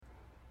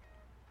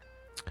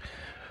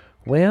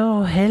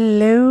Well,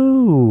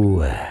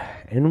 hello,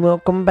 and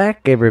welcome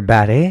back,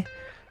 everybody,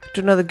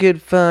 to another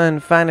good,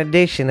 fine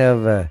edition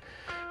of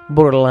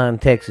Borderline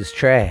Texas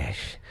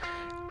Trash.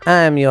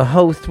 I'm your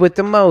host with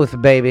the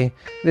most, baby.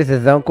 This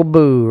is Uncle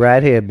Boo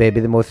right here, baby,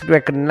 the most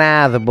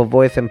recognizable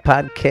voice in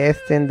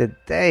podcasting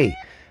today.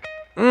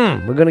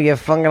 We're gonna get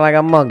funky like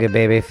a monkey,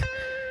 baby,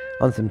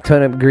 on some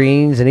turnip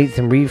greens and eat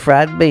some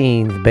refried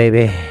beans,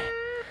 baby.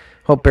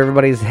 Hope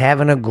everybody's had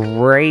a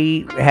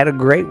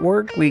great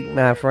work week,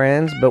 my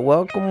friends. But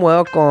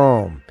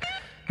welcome.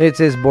 It's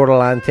this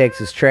Borderline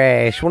Texas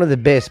Trash, one of the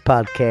best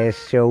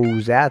podcast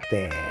shows out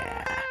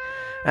there.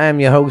 I'm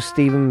your host,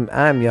 Steven.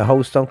 I'm your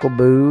host, Uncle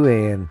Boo,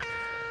 and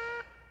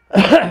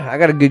I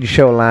got a good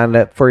show lined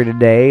up for you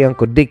today.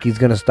 Uncle Dickie's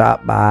going to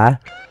stop by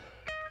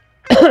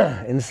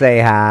and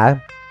say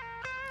hi.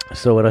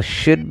 So it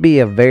should be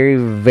a very,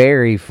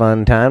 very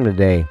fun time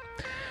today.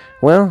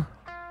 Well,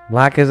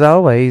 like as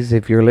always,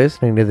 if you're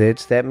listening to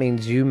this, that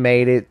means you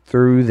made it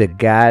through the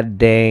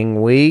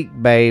goddamn week,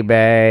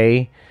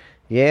 baby.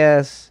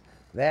 Yes,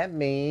 that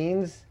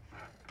means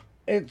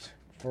it's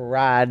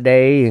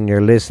Friday and you're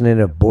listening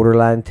to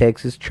Borderline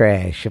Texas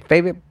Trash, your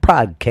favorite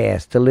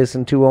podcast to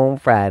listen to on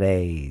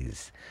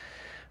Fridays.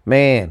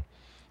 Man,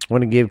 I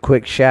want to give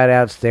quick shout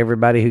outs to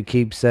everybody who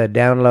keeps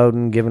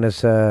downloading, giving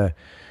us 4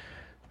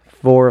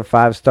 or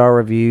 5 star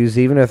reviews.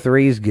 Even a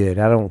 3's good.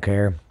 I don't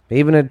care.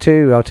 Even a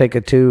 2, I'll take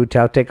a 2,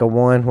 I'll take a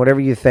 1, whatever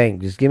you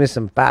think. Just give me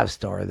some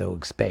 5-star, though,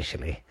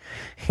 especially.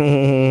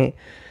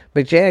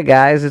 But yeah,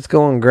 guys, it's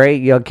going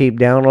great. Y'all keep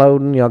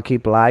downloading, y'all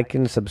keep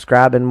liking,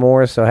 subscribing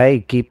more. So, hey,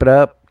 keep it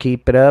up.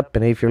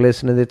 And if you're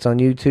listening to this on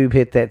YouTube,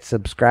 hit that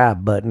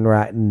subscribe button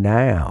right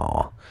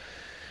now.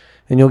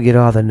 And you'll get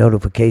all the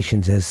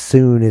notifications as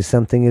soon as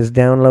something is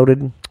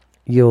downloaded.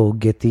 You'll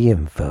get the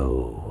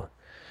info.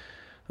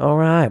 All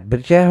right,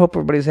 but yeah, I hope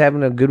everybody's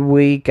having a good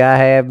week. I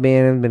have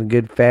been. It's been a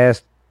good,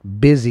 fast,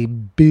 busy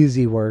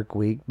work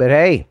week. But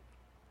hey,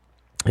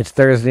 it's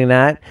Thursday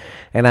night,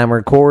 and I'm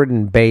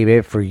recording,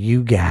 baby, for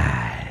you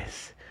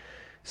guys.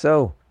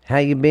 So, how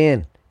you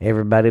been?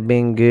 Everybody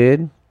been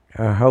good?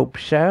 I hope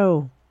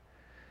so.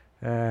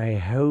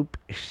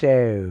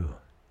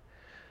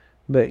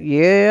 But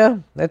yeah,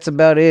 that's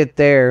about it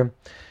there.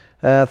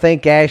 I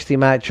think Ashley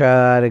might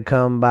try to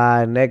come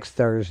by next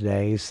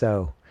Thursday,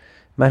 so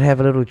might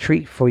have a little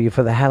treat for you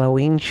for the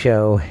Halloween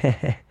show.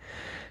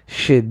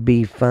 Should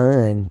be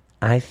fun.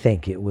 I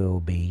think it will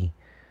be.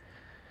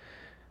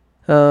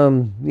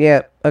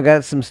 Yeah, I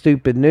got some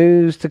stupid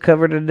news to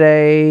cover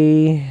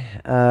today.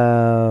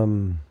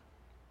 Yeah,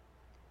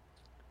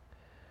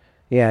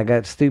 I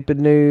got stupid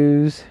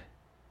news.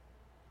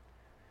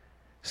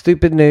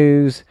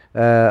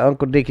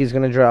 Uncle Dickie's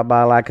going to drop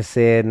by, like I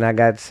said, and I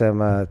got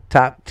some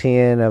top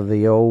 10 of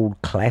the old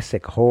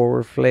classic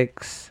horror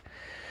flicks.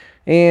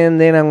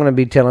 And then I'm going to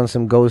be telling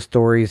some ghost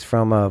stories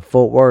from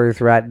Fort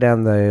Worth, right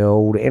down the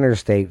old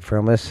interstate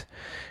from us.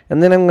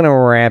 And then I'm going to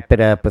wrap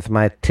it up with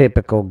my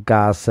typical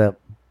gossip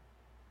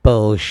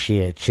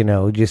bullshit,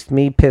 just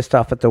me pissed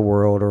off at the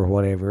world or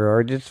whatever,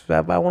 or just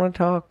if I want to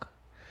talk.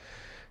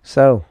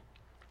 So,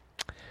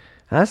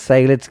 I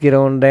say let's get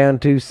on down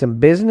to some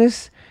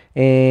business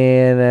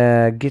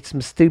and get some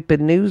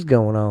stupid news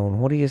going on.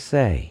 What do you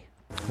say?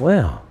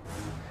 Well,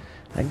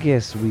 I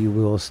guess we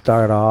will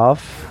start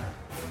off.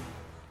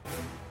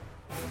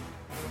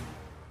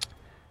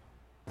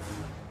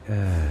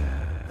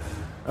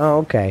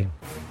 Okay.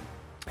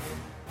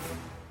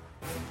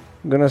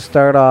 I'm going to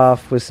start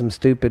off with some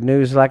stupid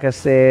news, like I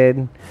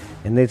said,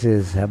 and this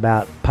is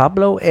about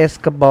Pablo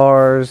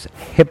Escobar's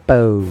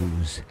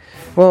hippos.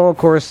 Well, of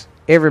course,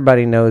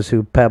 everybody knows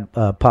who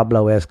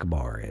Pablo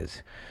Escobar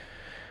is.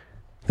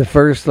 The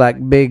first,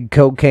 big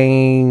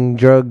cocaine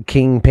drug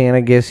kingpin,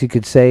 I guess you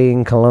could say,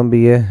 in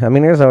Colombia. I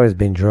mean, there's always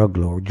been drug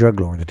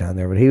lords down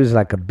there, but he was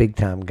like a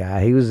big-time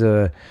guy. He was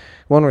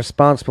one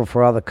responsible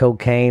for all the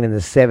cocaine in the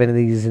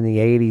 70s and the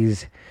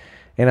 80s.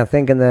 And I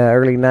think in the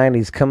early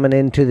 90s, coming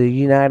into the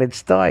United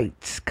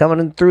States, coming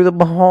in through the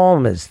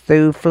Bahamas,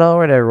 through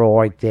Florida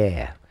right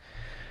there.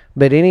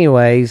 But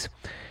anyways,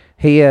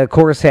 he, of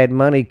course, had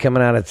money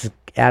coming out his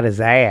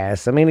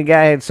ass. I mean, the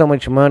guy had so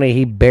much money,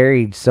 he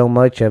buried so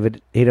much of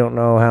it, he don't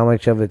know how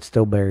much of it's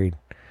still buried.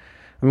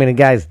 I mean, the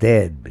guy's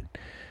dead, but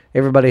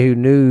everybody who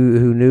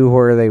knew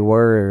where they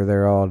were,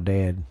 they're all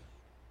dead.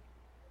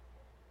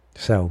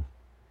 So,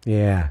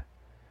 yeah.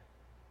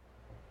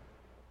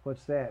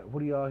 What's that? What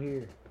do y'all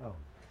hear? Oh,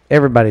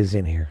 everybody's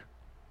in here.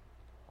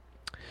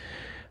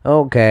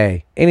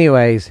 Okay.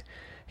 Anyways,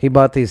 he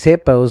bought these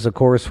hippos, of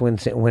course, when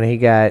he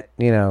got,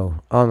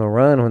 on the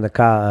run, when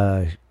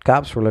the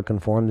cops were looking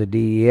for him, the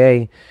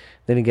DEA.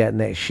 Then he got in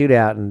that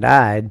shootout and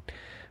died.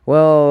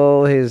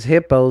 Well, his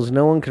hippos,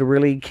 no one could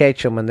really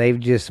catch them, and they've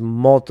just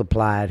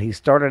multiplied. He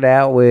started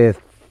out with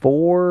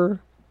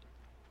 4.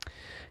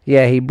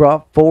 Yeah, he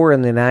brought 4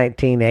 in the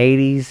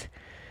 1980s.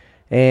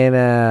 And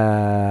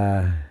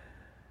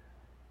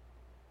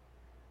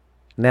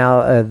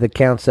now the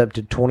count's up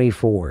to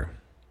 24.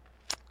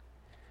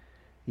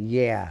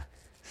 Yeah.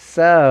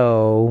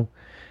 So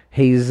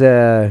he's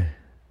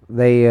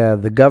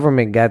the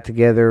government got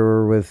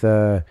together with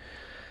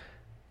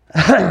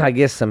I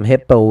guess some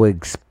hippo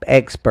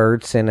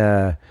experts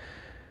and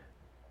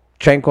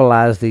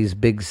tranquilized these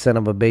big son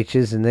of a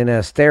bitches, and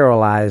then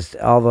sterilized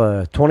all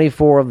the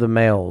 24 of the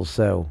males,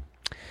 so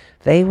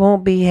they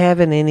won't be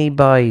having any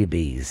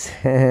babies.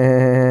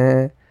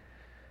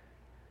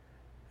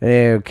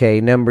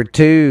 Okay, number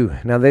 2.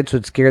 Now this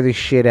would scare the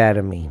shit out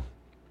of me.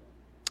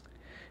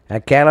 A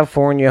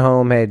California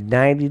home had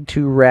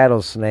 92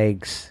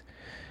 rattlesnakes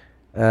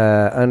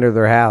under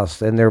their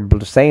house, and they're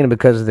saying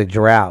because of the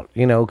drought,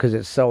 because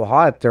it's so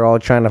hot, they're all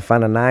trying to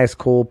find a nice,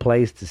 cool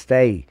place to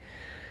stay.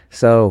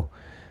 So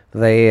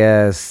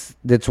this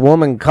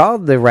woman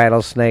called the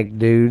rattlesnake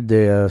dude,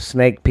 the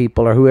snake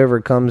people, or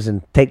whoever comes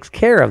and takes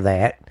care of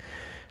that,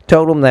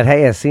 told them that,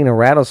 hey, I seen a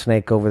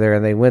rattlesnake over there,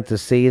 and they went to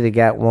see. They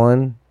got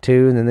 1,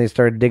 2, and then they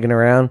started digging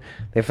around.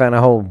 They found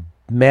a whole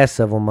mess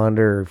of them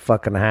under her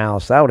fucking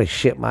house. I would have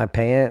shit my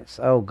pants.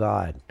 Oh,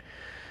 God.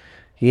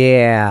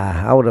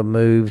 Yeah, I would have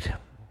moved.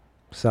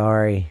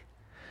 Sorry.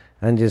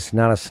 I'm just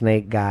not a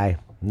snake guy.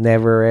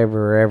 Never,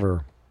 ever,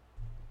 ever.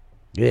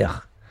 Yeah.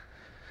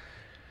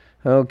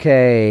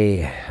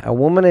 Okay. A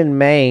woman in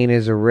Maine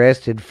is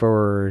arrested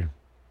for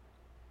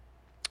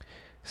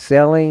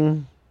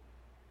sending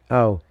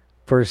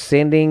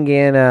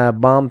in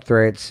bomb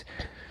threats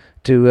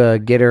to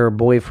get her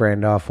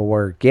boyfriend off of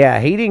work. Yeah,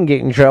 he didn't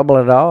get in trouble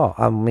at all.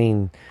 I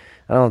mean,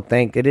 I don't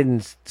think, it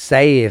didn't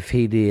say if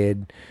he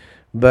did,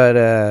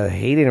 but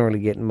he didn't really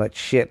get much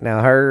shit.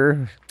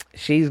 Now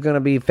she's going to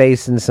be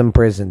facing some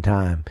prison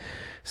time.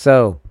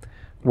 So,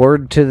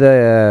 word to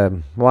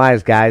the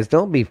wise guys,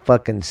 don't be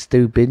fucking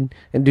stupid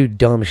and do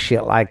dumb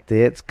shit like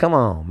this. Come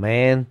on,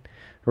 man.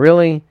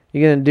 Really?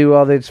 You're going to do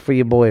all this for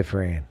your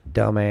boyfriend,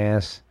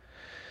 dumbass.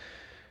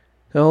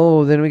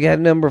 Oh, then we got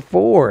number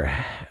 4.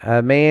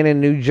 A man in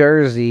New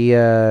Jersey,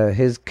 a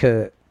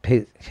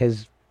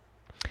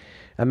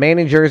man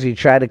in Jersey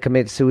tried to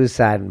commit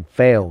suicide and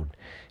failed.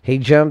 He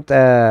jumped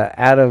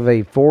out of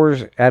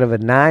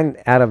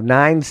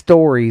 9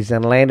 stories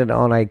and landed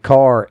on a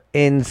car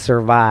and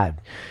survived.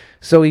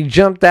 So he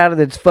jumped out of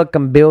this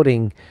fucking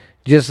building,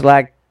 just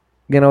like,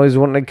 he's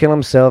wanting to kill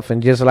himself,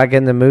 and just like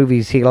in the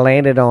movies, he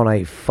landed on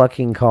a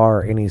fucking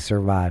car and he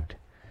survived.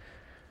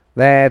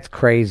 That's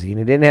crazy. And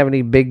he didn't have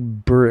any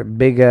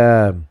big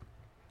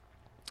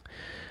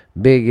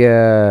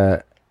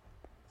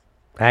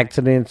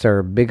accidents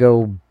or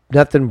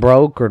nothing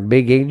broke or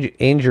big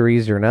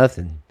injuries or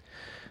nothing.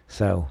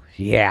 So,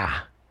 yeah.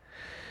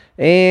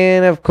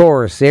 And, of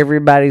course,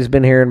 everybody's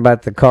been hearing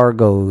about the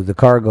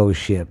cargo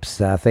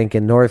ships. I think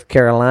in North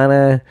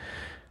Carolina,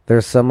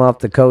 there's some off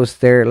the coast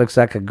there. It looks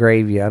like a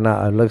graveyard.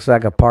 It looks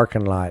like a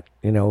parking lot,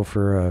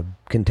 for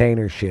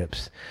container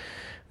ships.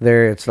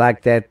 It's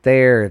like that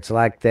there. It's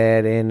like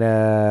that in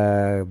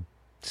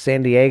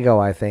San Diego,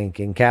 I think,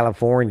 in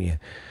California.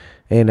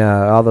 And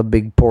all the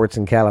big ports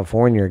in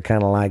California are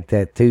kind of like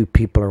that, too.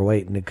 People are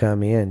waiting to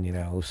come in,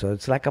 So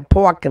it's like a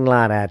parking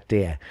lot out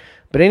there.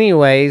 But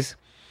anyways,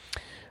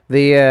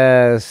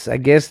 I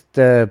guess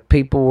the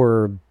people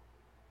were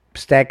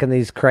stacking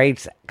these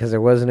crates because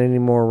there wasn't any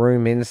more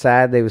room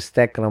inside. They were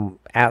stacking them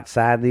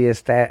outside the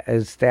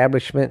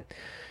establishment,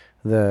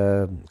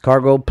 the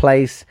cargo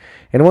place,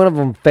 and one of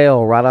them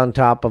fell right on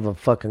top of a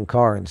fucking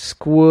car and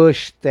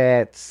squished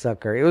that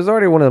sucker. It was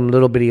already one of them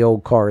little bitty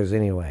old cars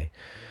anyway.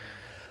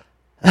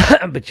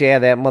 But yeah,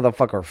 that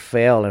motherfucker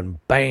fell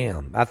and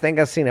bam. I think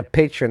I seen a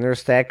picture and they're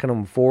stacking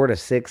them 4 to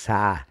 6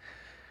 high.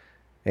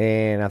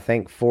 And I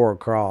think 4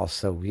 across.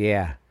 So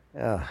yeah.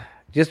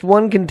 Just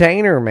one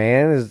container,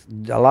 man, is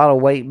a lot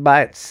of weight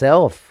by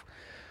itself.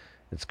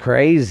 It's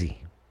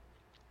crazy.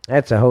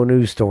 That's a whole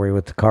new story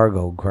with the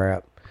cargo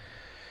crap.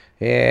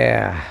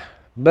 Yeah.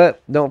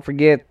 But don't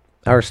forget,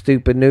 our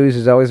stupid news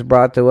is always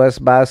brought to us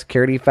by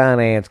Security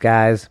Finance,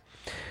 guys.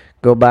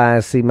 Go by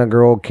and see my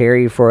girl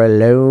Carrie for a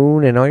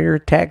loan and all your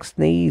tax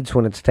needs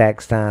when it's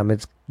tax time.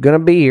 It's going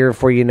to be here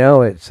before you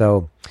know it.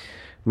 So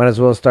might as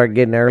well start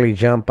getting an early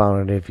jump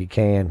on it if you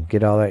can.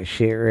 Get all that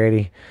shit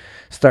ready.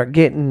 Start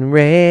getting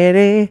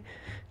ready.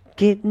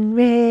 Getting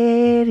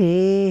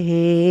ready.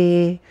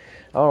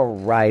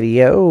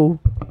 Alrighty-o.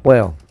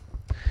 Well,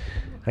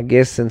 I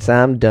guess since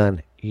I'm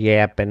done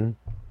yapping,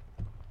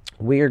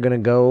 we are going to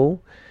go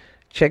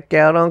check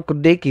out Uncle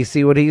Dickie,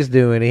 see what he's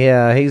doing.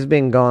 Yeah, he's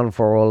been gone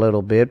for a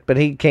little bit, but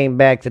he came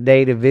back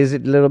today to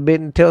visit a little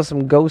bit and tell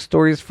some ghost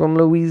stories from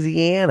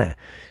Louisiana.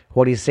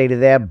 What do you say to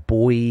that,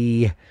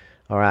 boy?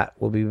 All right,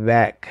 we'll be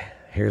back.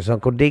 Here's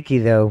Uncle Dickie,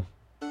 though.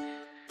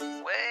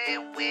 Well.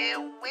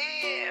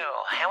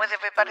 How is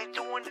everybody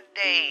doing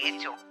today?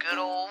 It's your good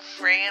old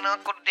friend,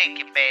 Uncle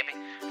Dickie, baby,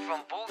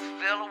 from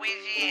Boothville,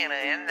 Louisiana,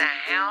 in the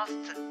house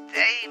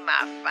today,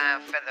 my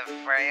fine feather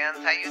friends.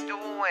 How you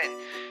doing?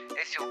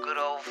 It's your good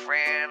old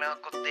friend,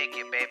 Uncle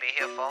Dickie, baby,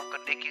 here for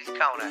Uncle Dickie's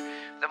Corner,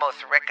 the most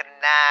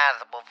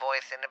recognizable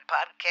voice in the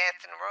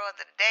podcasting world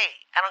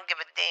today. I don't give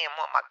a damn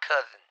what my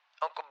cousin,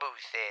 Uncle Boo,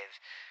 says.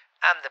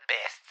 I'm the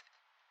best.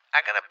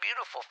 I got a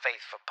beautiful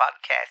face for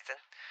podcasting.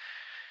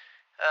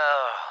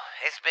 Oh,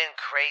 it's been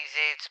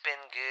crazy. It's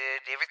been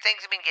good.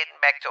 Everything's been getting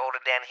back to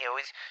order down here.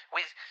 With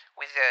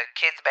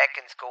kids back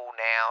in school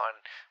now,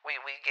 and we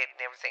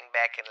getting everything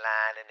back in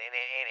line, and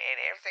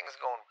everything's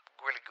going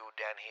really good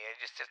down here.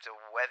 Just if the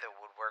weather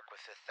would work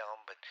with the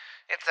thumb, but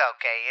it's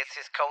okay. It's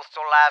just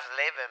coastal life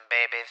living,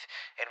 babies,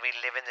 and we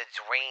live in the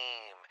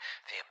dream,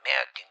 the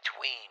American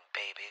dream,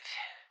 babies.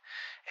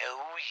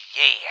 Oh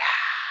yeah.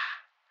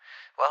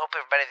 Well, I hope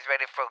everybody's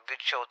ready for a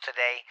good show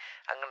today.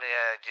 I'm going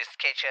to just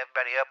catch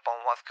everybody up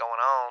on what's going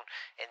on.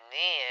 And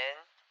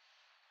then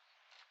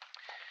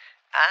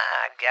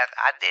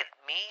I did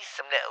me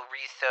some little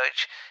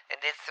research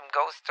and did some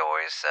ghost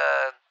stories,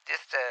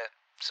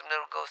 some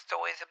little ghost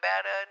stories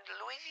about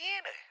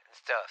Louisiana and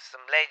stuff,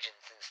 some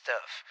legends and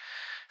stuff.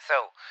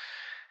 So,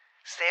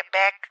 sit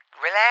back,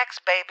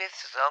 relax, babies.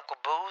 Uncle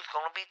Boo's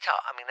going to be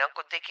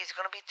Uncle Dickie's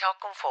going to be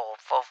talking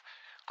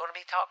going to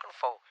be talking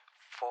for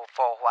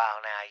a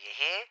while now. You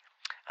hear?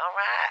 All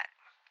right.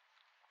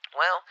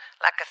 Well,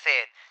 like I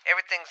said,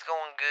 everything's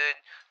going good.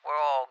 We're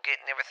all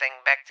getting everything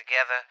back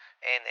together,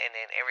 and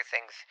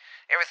everything's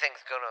nice.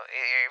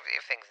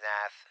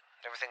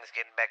 Everything's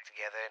getting back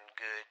together and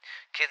good.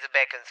 Kids are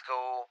back in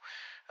school.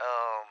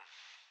 Um,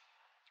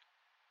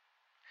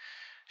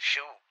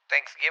 Shoot,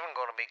 Thanksgiving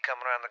gonna be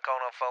coming around the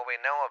corner before we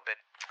know it.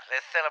 But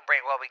let's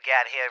celebrate what we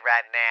got here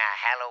right now.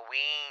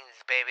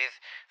 Halloween's,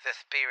 babies. The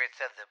spirits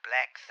of the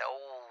black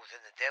souls and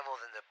the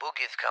devils and the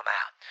boogies come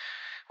out.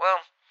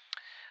 Well,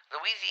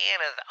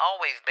 Louisiana's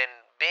always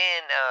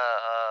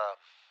uh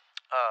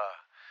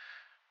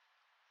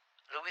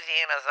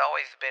Louisiana's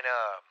always been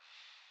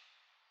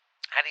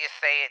how do you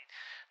say it?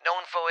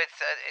 Known for it's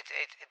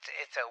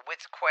a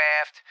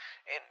witchcraft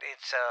and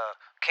it's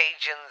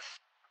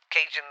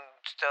Cajun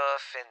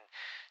stuff, and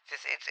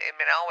just it's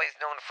been always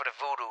known for the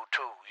voodoo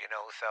too, you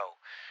know. So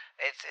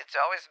it's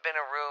always been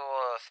a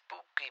real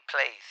spooky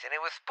place, and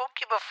it was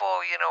spooky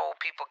before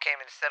people came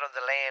and settled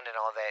the land and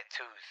all that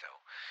too.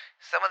 So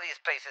some of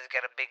these places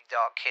got a big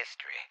dark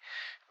history,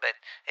 but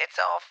it's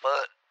all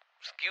fun.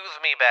 Excuse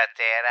me about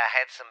that. I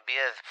had some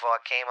beers before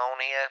I came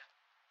on here.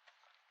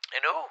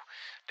 And ooh,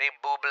 they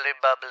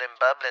bubbling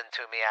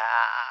to me.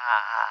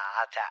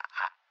 I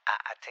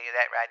tell you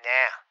that right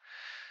now.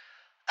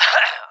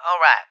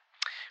 All right,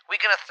 we're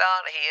gonna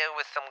start here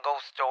with some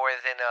ghost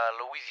stories in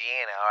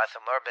Louisiana, or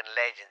some urban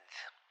legends.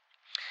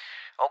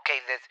 Okay,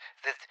 this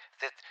this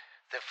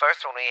the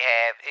first one we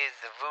have is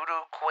the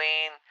Voodoo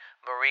Queen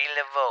Marie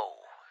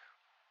Laveau.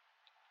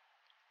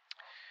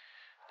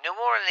 New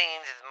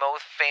Orleans is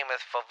most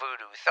famous for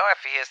voodoo. Sorry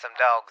if you hear some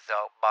dogs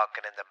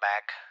barking in the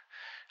back.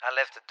 I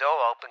left the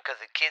door open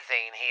because the kids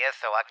ain't here,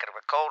 so I could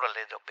record a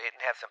little bit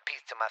and have some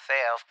peace to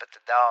myself, but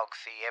the dogs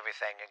see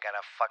everything and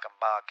gotta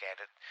fucking bark at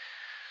it.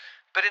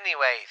 But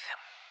anyways,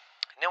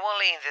 New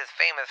Orleans is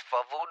famous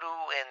for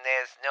voodoo, and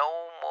there's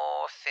no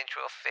more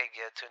central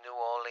figure to New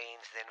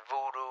Orleans than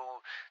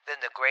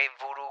the great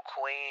voodoo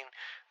queen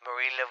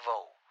Marie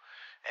Laveau,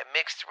 a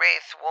mixed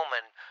race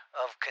woman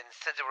of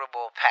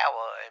considerable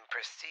power and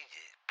prestige.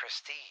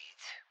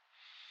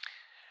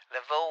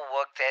 Laveau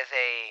worked as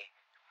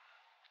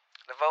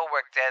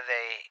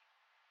a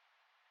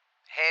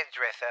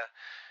hairdresser,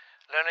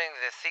 learning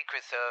the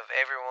secrets of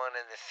everyone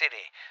in the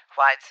city,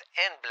 whites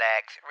and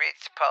blacks,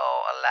 rich,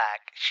 poor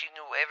alike. She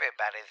knew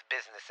everybody's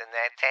business in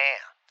that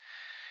town.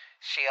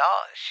 She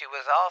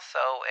was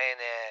also an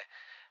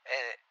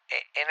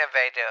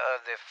innovator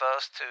of the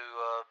first to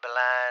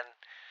blend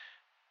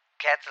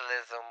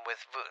Catholicism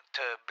with voodoo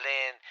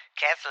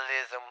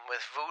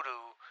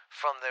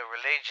from the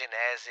religion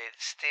as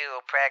it's still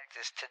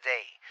practiced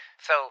today.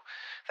 So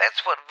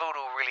that's what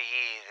voodoo really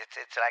is.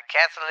 It's like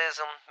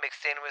Catholicism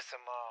mixed in with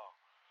some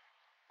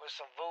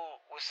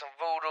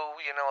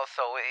voodoo, you know.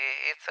 So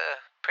it's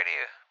a pretty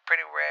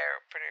rare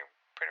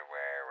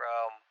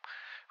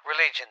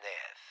religion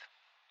there.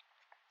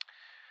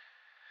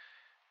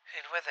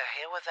 And where the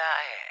hell was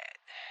I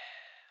at?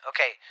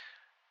 Okay,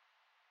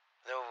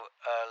 the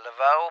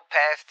Laveau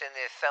passed in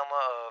the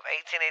summer of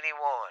 1881,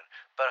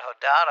 but her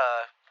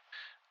daughter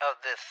of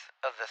the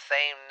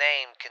same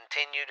name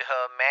continued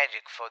her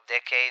magic for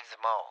decades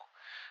more.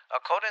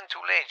 According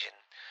to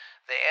legend,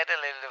 the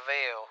elderly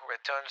Laveau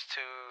returns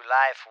to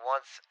life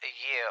once a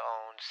year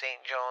on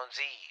St.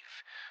 John's Eve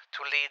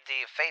to lead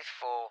the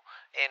faithful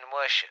in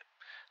worship.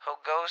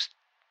 Her ghost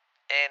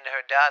and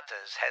her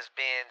daughters has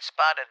been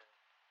spotted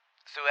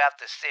throughout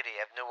the city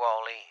of New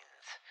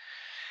Orleans.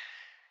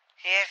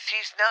 Yes,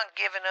 she's not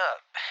giving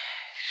up.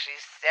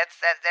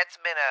 That's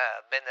been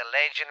a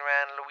legend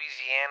around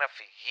Louisiana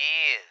for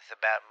years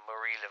about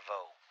Marie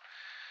Laveau.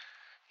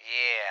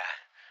 Yeah,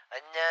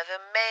 another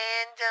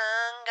man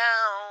done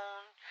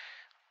gone.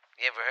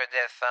 You ever heard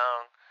that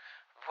song?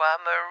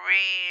 Why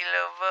Marie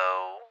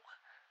Laveau?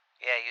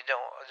 Yeah, you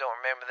don't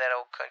remember that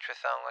old country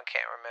song? I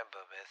can't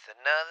remember, but it's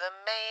another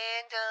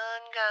man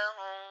done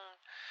gone.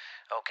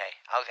 Okay,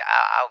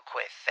 I'll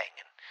quit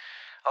singing.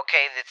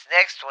 Okay, this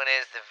next one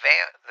is the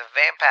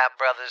Vampire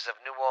Brothers of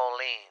New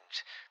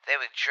Orleans. They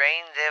would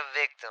drain their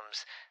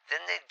victims,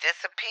 then they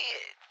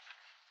disappeared.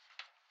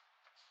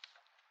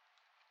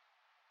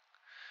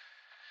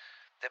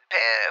 The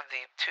pair of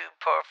the two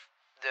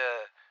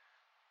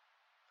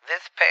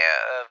this pair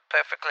of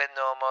perfectly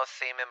normal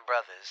seaman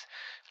brothers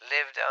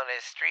lived on a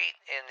street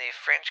in the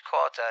French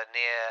Quarter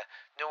near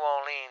New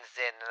Orleans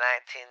in the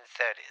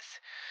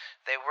 1930s.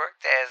 They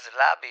worked as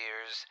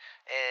lobbyers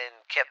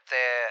and kept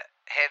their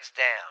heads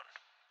down.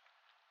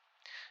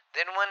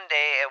 Then one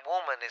day a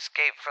woman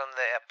escaped from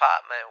the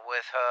apartment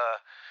with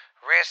her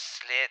wrist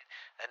slit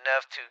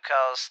enough to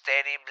cause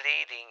steady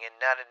bleeding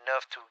and not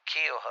enough to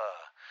kill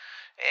her.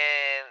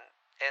 And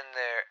in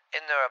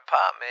their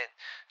apartment,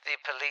 the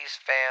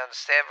police found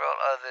several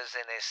others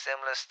in a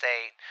similar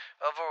state,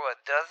 over a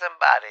dozen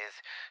bodies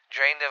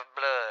drained of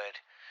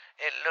blood.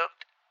 It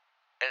looked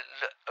it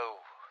lo-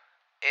 oh,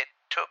 it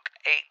took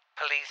 8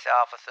 police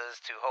officers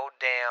to hold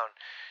down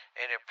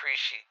and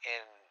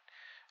apprehend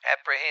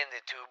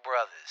the two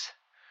brothers.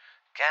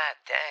 God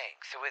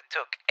dang, so it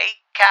took 8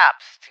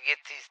 cops to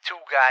get these 2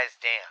 guys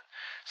down.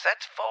 So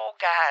that's 4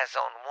 guys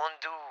on one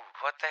dude.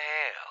 What the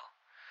hell?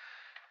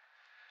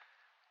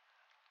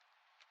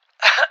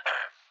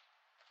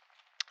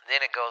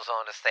 Then it goes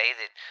on to say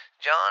that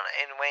John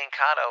and Wayne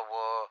Carter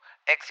were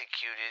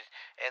executed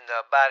and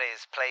their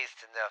bodies placed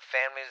in their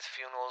family's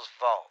funeral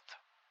vault.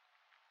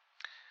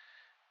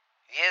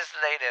 Years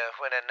later,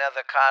 when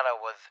another Carter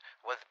was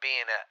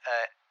being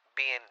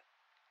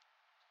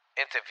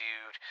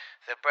interviewed,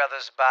 the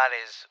brothers'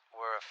 bodies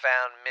were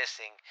found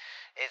missing.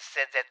 It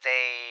said that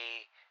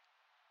they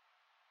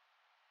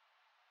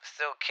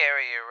still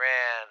carry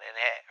around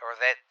or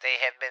that they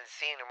have been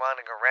seen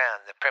wandering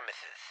around the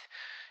premises,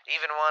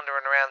 even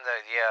wandering around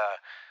the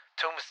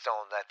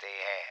tombstone that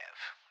they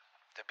have,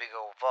 the big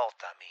old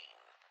vault. I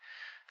mean,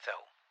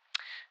 so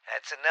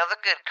that's another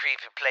good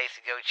creepy place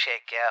to go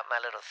check out, my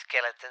little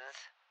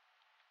skeletons.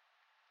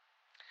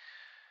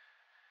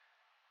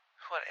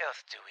 What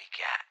else do we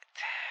got?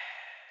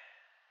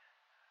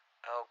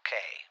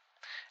 Okay.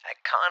 A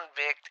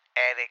convict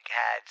attic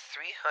hides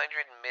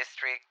 300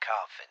 mystery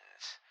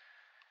coffins.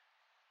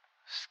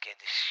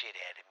 Scared the shit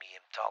out of me.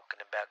 I'm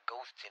talking about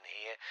ghosts in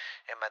here,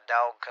 and my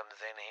dog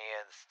comes in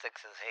here and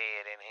sticks his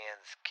head in here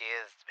and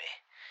scares me.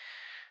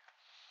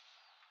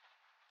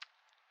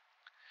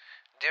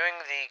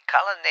 During the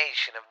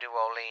colonization of New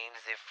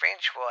Orleans, the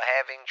French were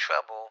having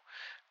trouble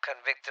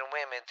convicting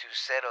women to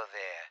settle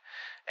there,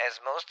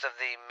 as most of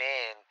the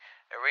men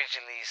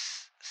originally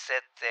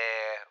set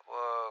there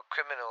were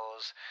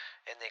criminals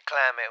and the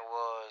climate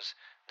was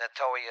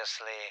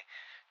notoriously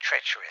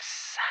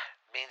treacherous.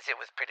 Means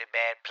it was a pretty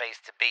bad place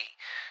to be.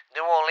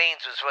 New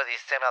Orleans was where they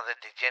sent other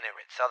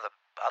degenerates, other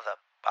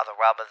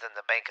robbers and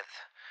the bankers.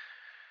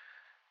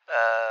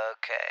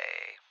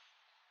 Okay.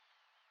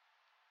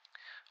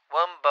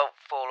 One boat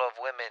full of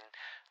women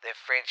the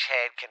French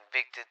had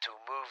convicted to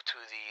move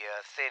to the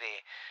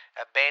city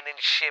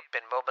abandoned ship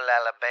in Mobile,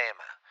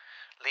 Alabama,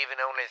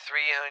 leaving only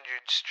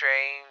 300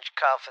 strange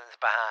coffins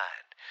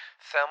behind.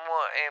 Some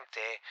were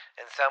empty,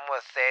 and some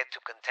were said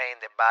to contain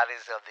the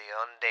bodies of the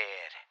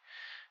undead.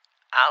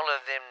 All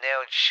of them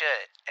nailed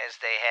shut,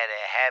 as they had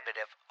a habit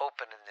of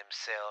opening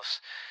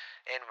themselves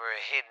and were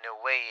hidden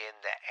away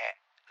in the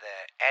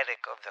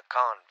attic of the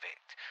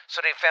convict.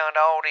 So they found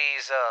all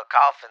these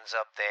coffins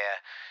up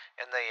there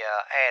in the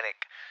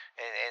attic,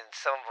 and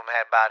some of them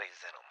had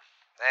bodies in them.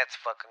 That's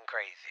fucking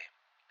crazy.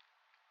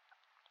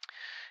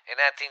 In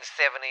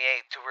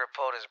 1978, 2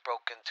 reporters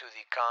broke into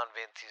the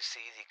convent to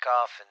see the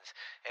coffins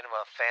and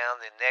were found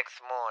the next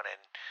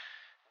morning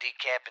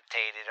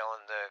decapitated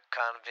on the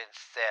convent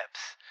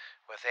steps,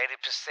 with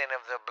 80%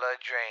 of their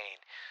blood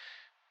drained.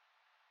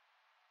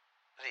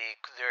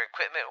 Their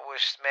equipment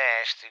was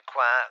smashed. The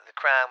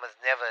crime was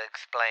never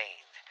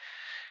explained.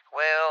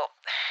 Well,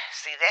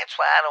 see, that's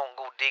why I don't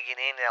go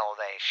digging into all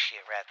that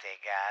shit right there,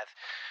 guys.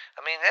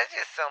 I mean, there's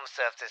just some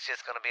stuff that's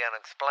just gonna be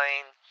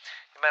unexplained.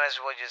 You might as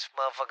well just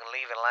motherfucking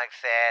leave it like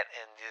that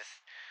and just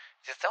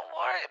don't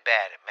worry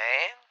about it,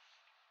 man.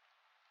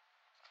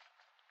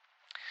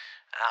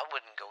 I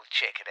wouldn't go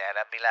check it out.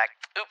 I'd be like,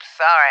 oops,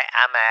 sorry,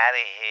 I'm out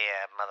of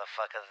here,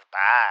 motherfuckers.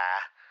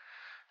 Bye.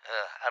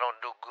 I don't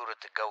do good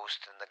at the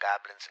ghosts and the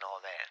goblins and all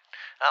that.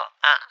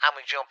 I'm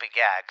a jumpy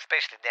guy,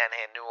 especially down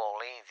here in New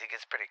Orleans. It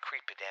gets pretty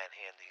creepy down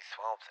here in these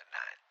swamps at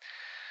night.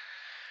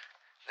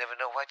 Never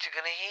know what you're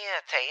gonna hear,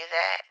 I'll tell you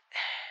that.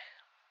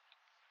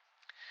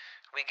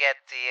 We got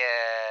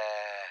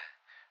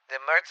the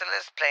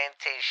Myrtilus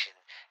Plantation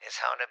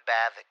is haunted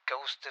by the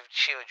ghost of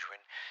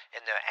children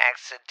and their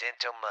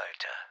accidental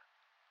murder.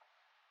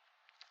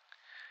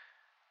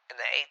 In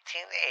the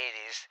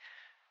 1880s,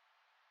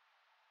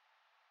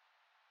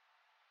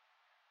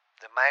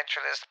 the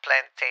Myrtilus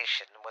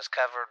Plantation was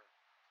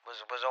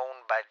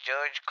owned by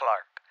Judge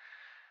Clark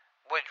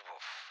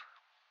Woodruff,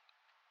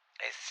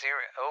 a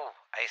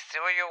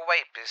serial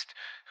rapist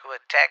who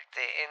attacked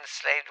the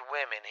enslaved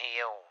women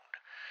he owned.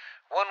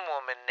 One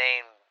woman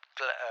named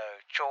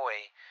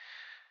Joy,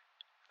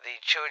 the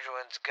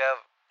children's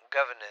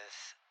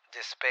governess,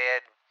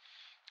 despaired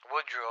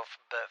Woodruff,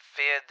 but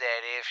feared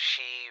that if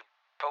she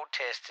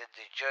protested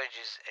the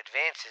judge's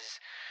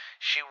advances,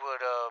 she would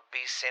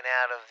be sent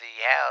out of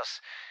the house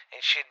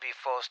and she'd be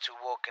forced to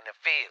work in the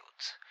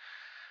fields.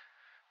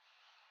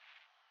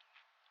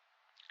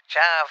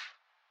 Child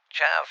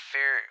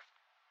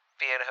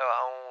feared her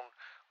own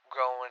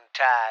growing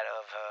tired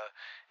of her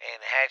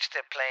and hatched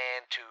a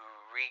plan to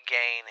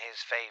regain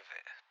his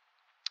favor.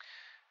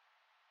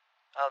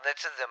 Oh,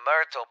 this is the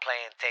Myrtle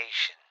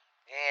Plantation.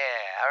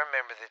 Yeah, I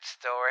remember that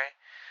story.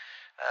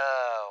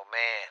 Oh,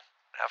 man.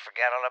 I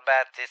forgot all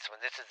about this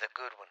one. This is a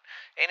good one.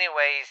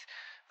 Anyways,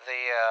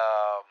 the,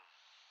 uh,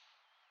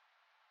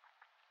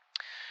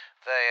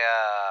 the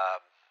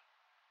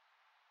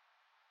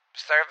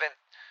servant,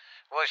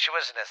 well, she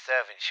wasn't a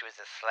servant, she was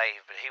a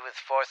slave, but he was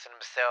forcing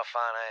himself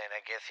on her, and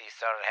I guess he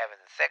started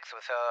having sex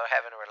with her,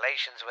 having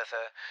relations with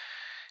her,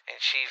 and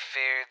she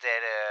feared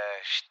that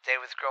they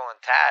was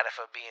growing tired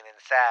of her being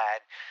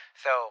inside,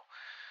 so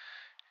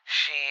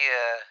she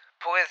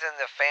poisoned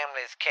the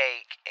family's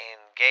cake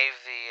and gave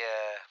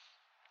the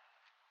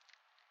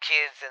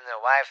kids and the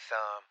wife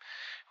some.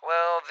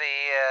 Well,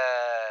 the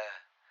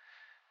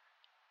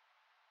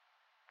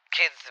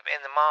kids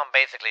and the mom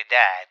basically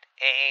died,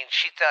 and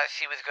she thought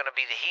she was going to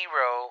be the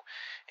hero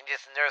and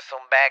just nurse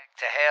them back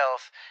to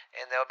health,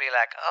 and they'll be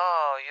like,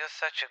 oh, you're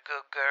such a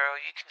good girl,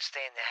 you can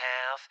stay in the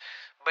house.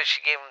 But she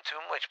gave them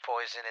too much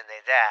poison and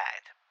they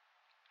died.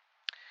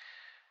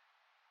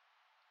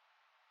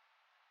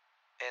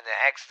 In the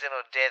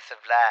accidental death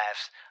of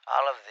lives,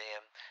 all of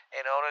them,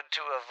 in order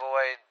to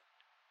avoid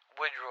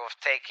Woodruff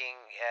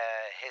taking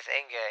his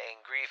anger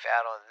and grief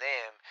out on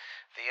them,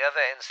 the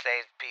other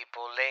enslaved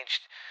people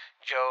lynched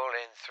Joel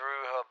and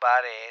threw her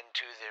body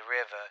into the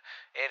river.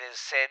 It is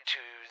said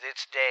to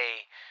this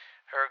day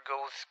her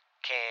ghost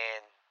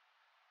can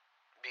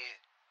be,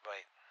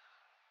 wait,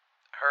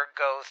 her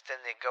ghost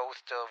and the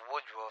ghost of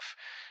Woodruff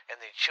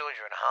and the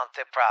children haunt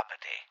their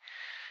property.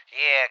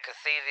 Yeah, 'cause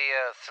see,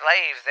 the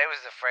slaves, they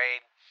was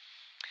afraid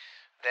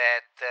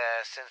that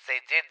since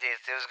they did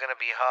this, it was going to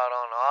be hard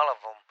on all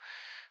of them.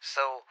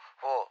 So,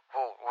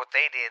 what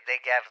they did, they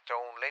got their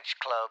own lynch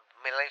mob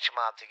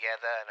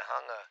together and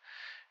hung her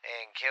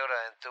and killed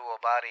her and threw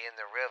her body in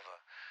the river.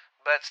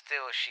 But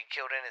still, she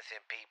killed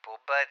innocent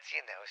people. But,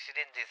 she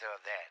didn't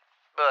deserve that.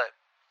 But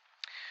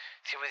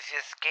she was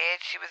just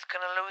scared she was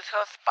going to lose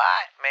her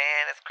spot,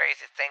 man. It's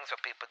crazy things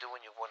what people do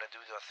when you want to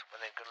do this, when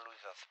they're going to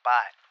lose their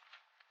spot.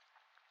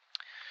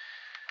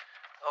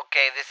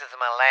 Okay, this is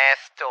my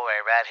last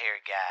story right here,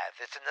 guys.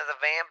 It's another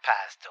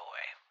vampire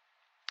story.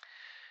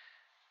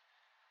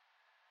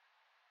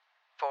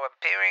 For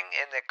appearing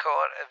in the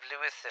court of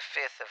Louis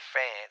V of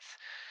France,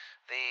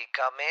 the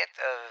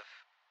Comte of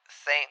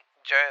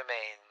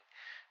Saint-Germain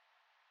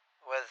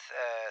was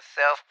a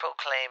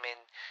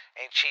self-proclaiming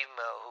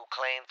achievement who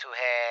claimed to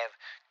have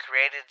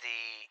created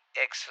the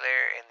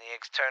elixir in the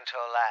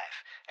external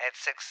life. At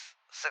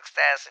 6,000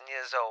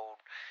 years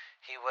old,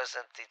 he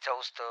wasn't the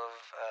toast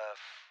of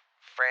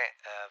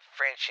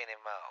French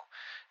anymore.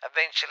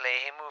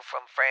 Eventually, he moved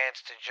from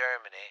France to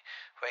Germany,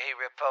 where he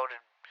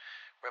reportedly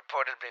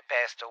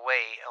passed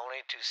away,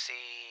 only to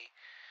seen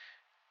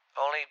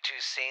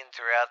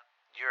throughout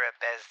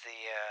Europe as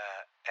he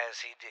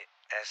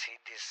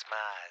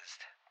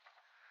dismised.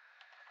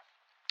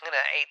 In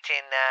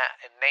 18,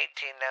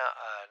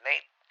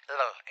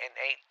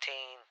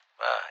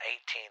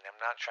 I'm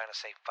not trying to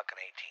say fucking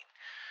 18.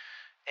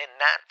 In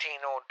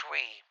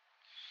 1903,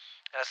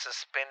 a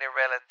suspended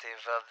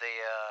relative of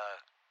the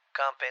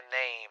company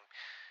named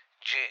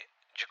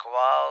Jacques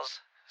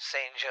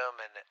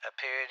Saint-Germain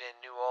appeared in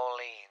New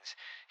Orleans.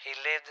 He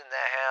lived in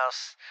the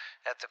house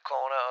at the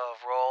corner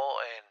of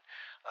Royal and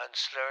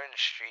Unslern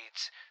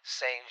Streets.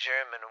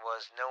 Saint-Germain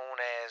was known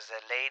as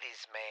a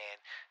ladies' man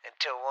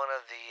until one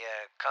of the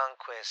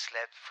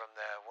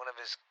one of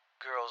his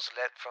girls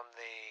leapt from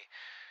the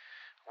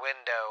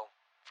window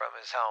from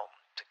his home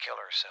to kill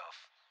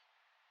herself,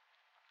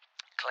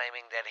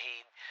 claiming that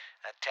he'd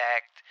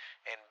attacked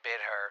and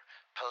bit her.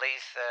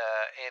 Police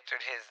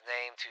entered his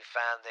name to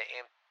find it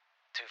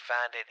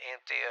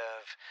empty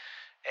of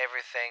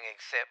everything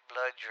except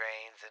blood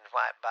drains and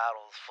white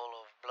bottles full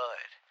of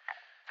blood.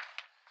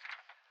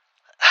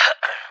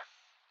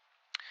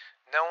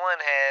 No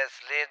one has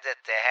lived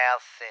at the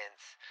house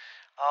since.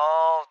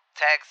 All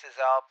taxes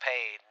are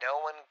paid. No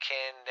one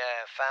can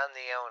find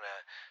the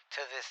owner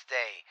to this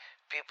day.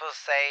 People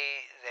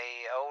say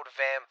the old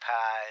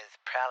vampire is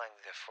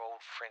prowling the old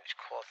French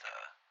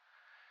Quarter.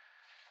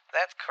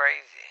 That's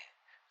crazy.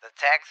 The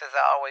taxes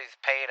are always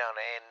paid on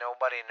it and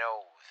nobody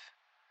knows.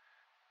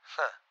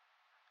 Huh.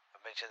 I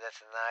bet you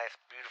that's a nice,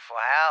 beautiful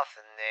house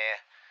in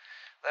there.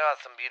 There are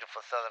some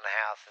beautiful southern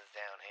houses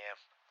down here.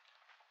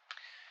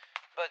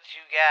 But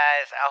you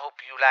guys, I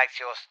hope you liked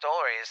your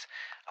stories.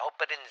 I hope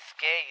I didn't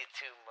scare you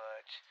too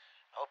much.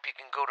 I hope you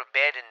can go to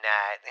bed at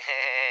night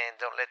and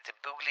don't let the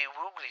boogly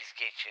wooglies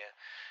get you.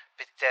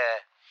 But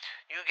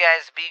you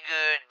guys be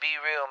good, be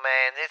real,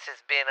 man. This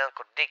has been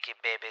Uncle Dickie,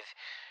 babies.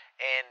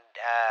 And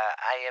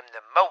I am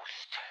the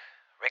most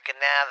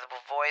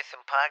Recognizable voice and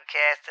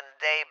podcasting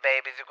today,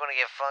 babies. We're going to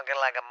get funky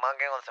like a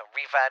monkey on some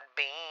refried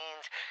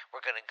beans.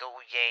 We're going to go,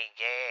 yeah,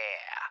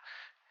 yeah.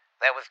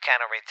 That was kind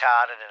of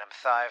retarded, and I'm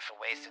sorry for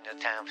wasting your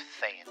time for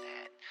saying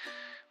that.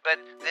 But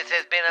this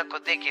has been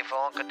Uncle Dickie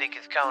for Uncle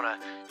Dickie's Corner.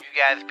 You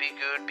guys be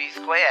good, be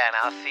square, and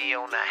I'll see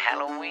you on the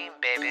Halloween,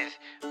 babies.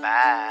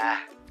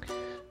 Bye.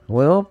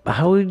 Well,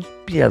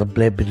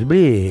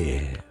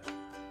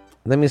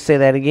 let me say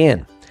that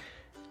again.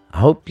 I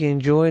hope you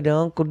enjoyed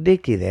Uncle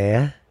Dickie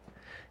there.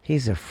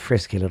 He's a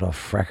frisky little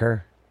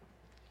frecker.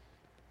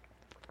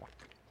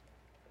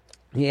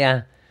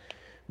 Yeah,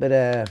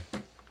 but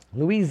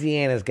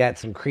Louisiana's got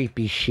some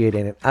creepy shit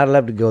in it. I'd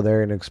love to go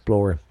there and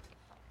explore.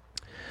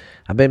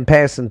 I've been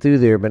passing through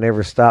there, but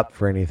never stopped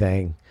for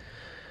anything.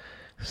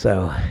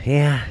 So,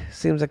 yeah,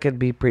 seems like it'd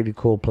be a pretty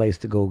cool place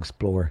to go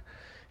explore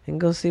and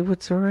go see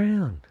what's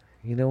around.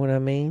 You know what I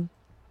mean?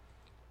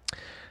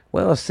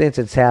 Well, since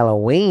it's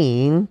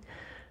Halloween,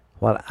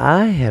 what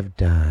I have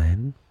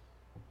done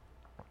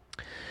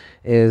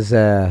is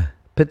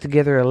put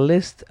together a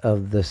list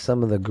of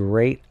some of the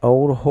great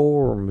old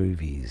horror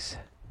movies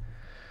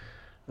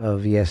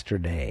of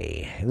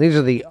yesterday. And these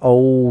are the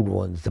old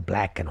ones, the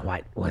black and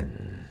white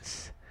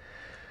ones.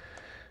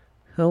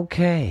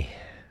 Okay,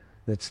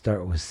 let's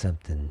start with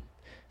something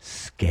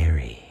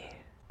scary.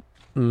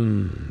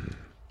 That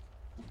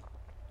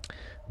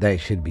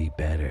should be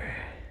better.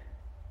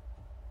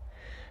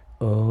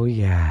 Oh,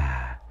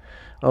 yeah.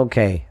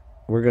 Okay,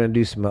 we're going to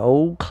do some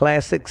old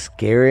classic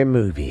scary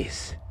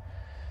movies.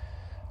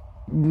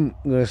 I'm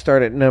going to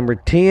start at number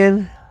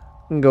 10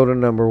 and go to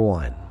number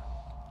 1.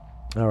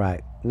 All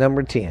right,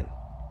 number 10.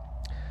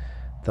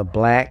 The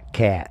Black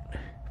Cat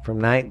from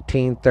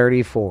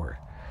 1934.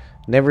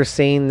 Never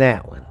seen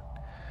that one.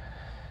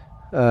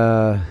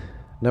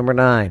 Number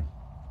 9.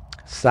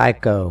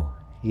 Psycho.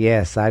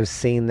 Yes, I've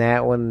seen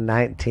that one.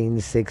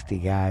 1960,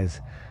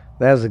 guys.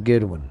 That was a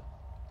good one.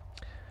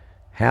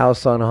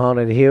 House on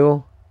Haunted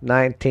Hill.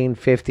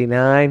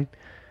 1959.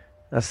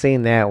 I've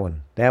seen that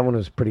one. That one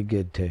was pretty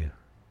good, too.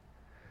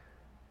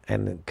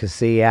 And, cause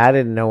see, I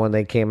didn't know when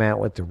they came out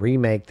with the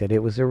remake that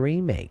it was a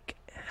remake.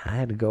 I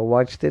had to go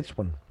watch this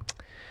one.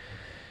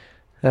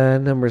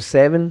 Number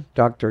 7,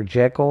 Dr.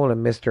 Jekyll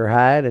and Mr.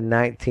 Hyde in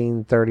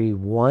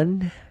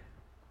 1931.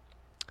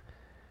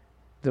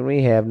 Then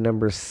we have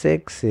number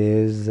 6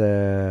 is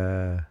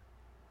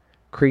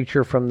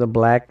Creature from the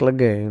Black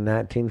Lagoon,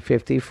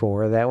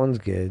 1954. That one's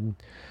good.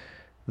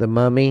 The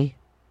Mummy,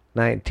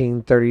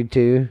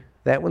 1932.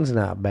 That one's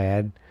not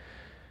bad.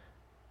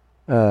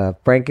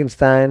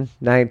 Frankenstein,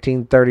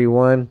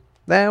 1931.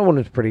 That one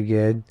is pretty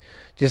good.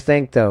 Just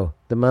think though,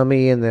 the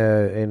Mummy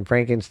and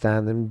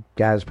Frankenstein, them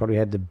guys probably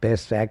had the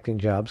best acting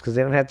jobs because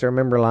they don't have to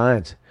remember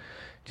lines.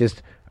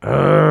 Just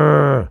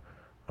Number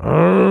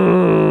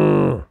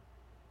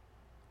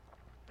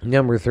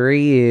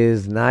 3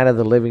 is Night of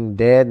the Living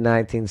Dead,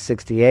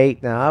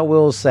 1968. Now I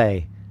will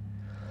say,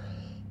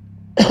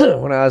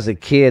 when I was a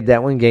kid,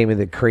 that one gave me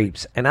the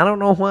creeps, and I don't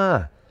know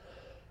why.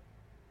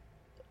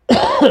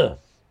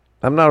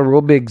 I'm not a real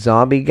big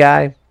zombie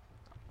guy,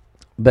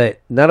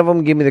 but none of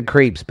them give me the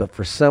creeps. But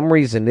for some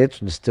reason,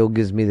 this one still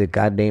gives me the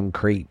goddamn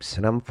creeps.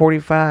 And I'm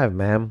 45,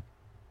 man.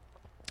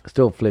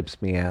 Still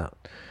flips me out.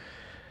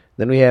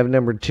 Then we have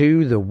number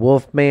 2, The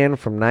Wolfman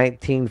from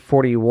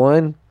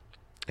 1941.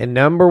 And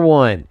number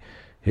 1,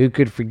 who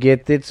could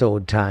forget this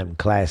old-time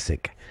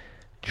classic?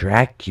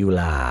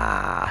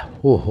 Dracula.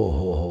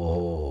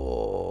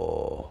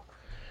 Oh,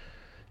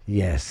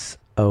 yes.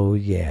 Oh,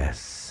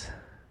 yes.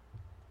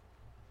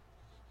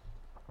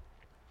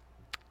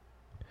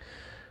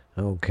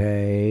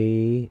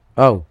 Okay.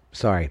 Oh,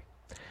 sorry.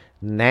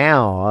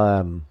 Now,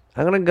 I'm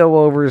going to go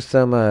over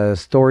some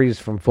stories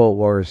from Fort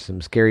Worth,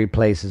 some scary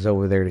places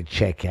over there to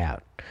check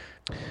out.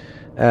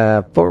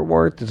 Fort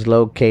Worth is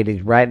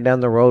located right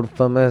down the road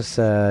from us.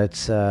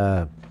 It's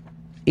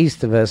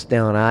east of us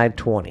down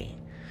I-20.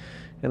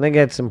 And they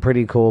got some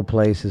pretty cool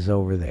places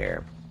over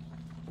there.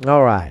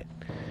 All right.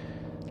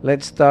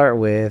 Let's start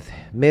with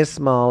Miss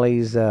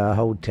Molly's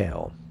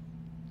Hotel.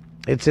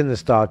 It's in the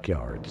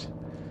Stockyards.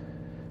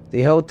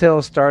 The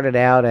hotel started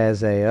out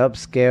as a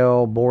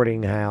upscale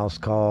boarding house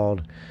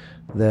called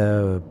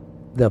the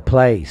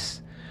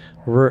Place.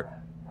 Room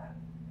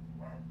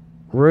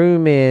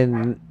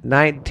in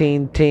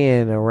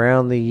 1910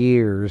 around the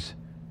years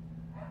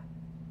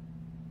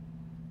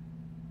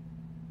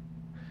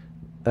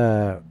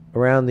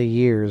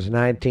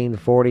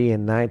 1940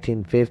 and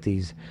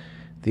 1950s,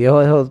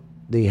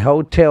 the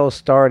hotel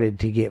started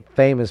to get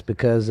famous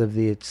because of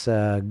its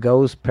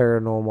ghost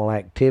paranormal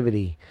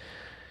activity.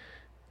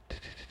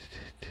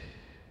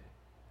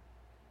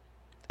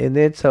 In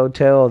this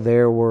hotel,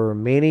 there were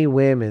many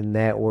women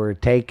that were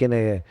taken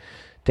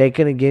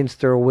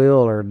against their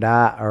will or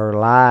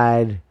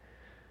lied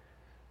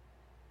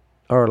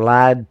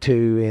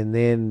to, and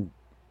then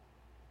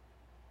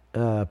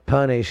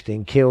punished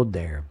and killed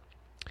there.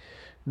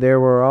 There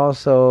were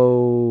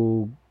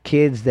also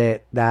kids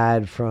that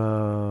died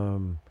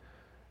from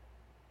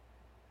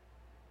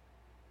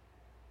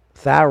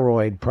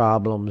thyroid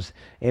problems,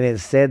 and it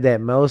said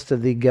that most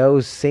of the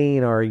ghosts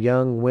seen are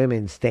young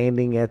women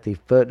standing at the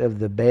foot of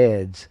the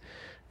beds.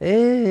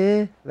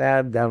 I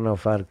don't know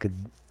if I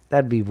could.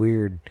 That'd be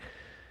weird.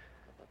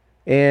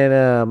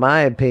 In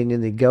my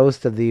opinion, the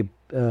ghost of the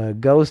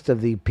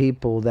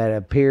people that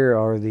appear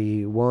are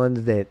the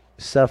ones that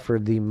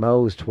suffered the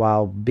most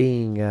while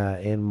being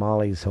in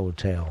Molly's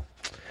Hotel.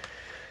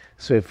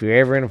 So if you're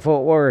ever in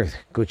Fort Worth,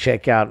 go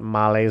check out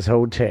Molly's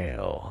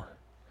Hotel.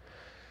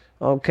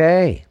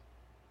 Okay.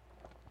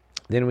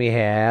 Then we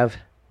have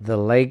the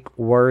Lake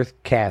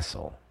Worth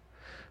Castle.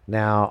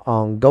 Now,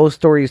 on Ghost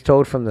Stories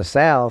Told from the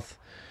South,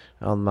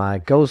 on my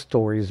Ghost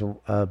Stories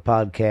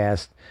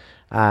podcast,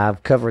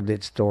 I've covered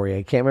that story.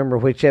 I can't remember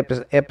which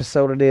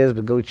episode it is,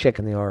 but go check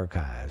in the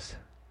archives.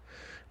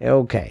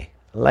 Okay.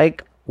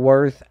 Lake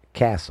Worth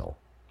Castle.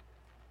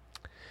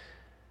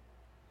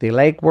 The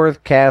Lake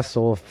Worth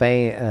Castle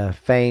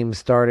fame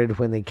started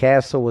when the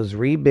castle was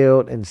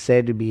rebuilt and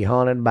said to be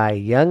haunted by a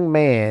young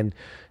man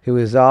who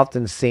is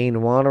often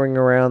seen wandering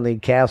around the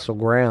castle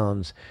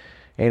grounds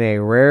on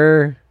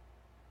rare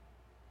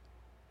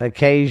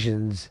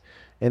occasions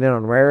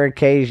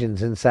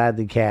inside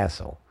the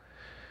castle.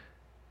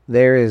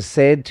 There is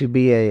said to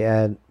be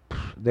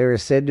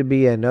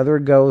another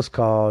ghost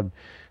called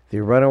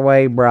the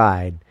Runaway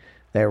Bride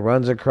that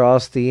runs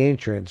across the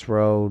entrance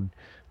road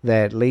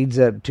that leads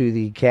up to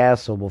the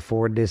castle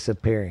before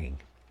disappearing.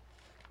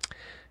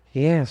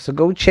 Yeah, so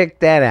go check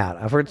that out.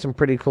 I've heard some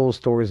pretty cool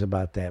stories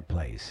about that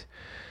place.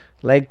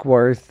 Lake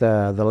Worth,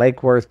 the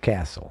Lake Worth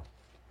Castle.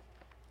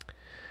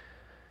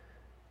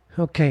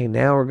 Okay,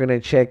 now we're going to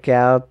check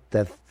out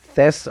the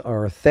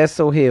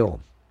Thistle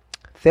Hill.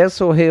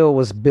 Thistle Hill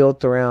was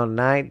built around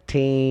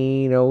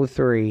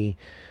 1903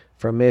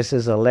 for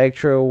Mrs.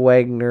 Electra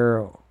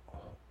Wagner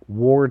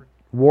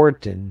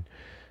Wharton,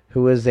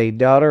 who is a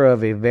daughter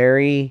of a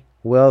very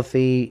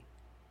wealthy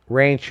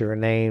rancher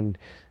named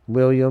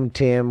William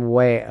Tim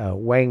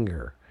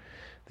Wanger.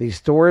 The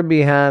story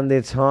behind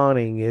its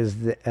haunting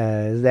is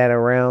that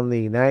around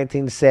the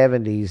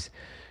 1970s,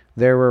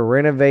 there were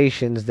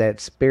renovations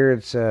that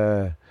spirits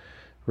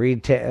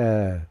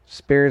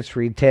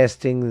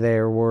retesting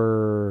there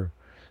were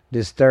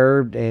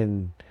disturbed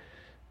and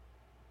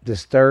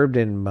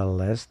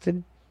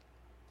molested.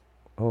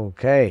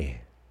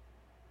 Okay.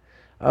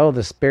 Oh,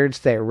 the spirits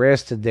that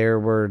rested there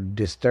were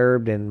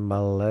disturbed and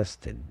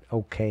molested.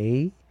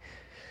 Okay.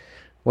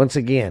 Once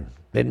again,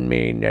 I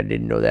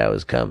didn't know that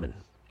was coming.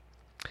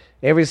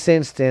 Ever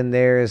since then,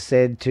 there is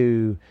said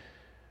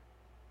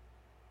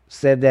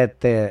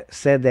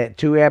that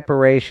two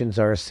apparitions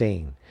are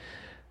seen.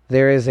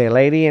 There is a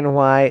lady in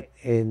white,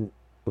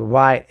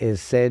 white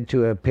is said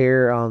to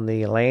appear on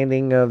the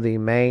landing of the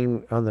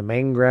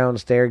main ground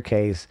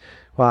staircase,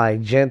 while a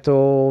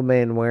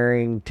gentleman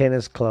wearing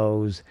tennis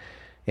clothes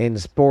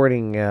and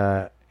sporting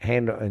a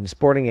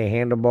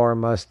handlebar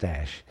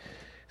mustache.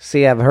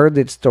 See, I've heard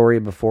that story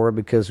before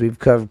because we've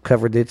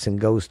covered this in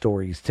Ghost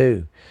Stories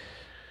too.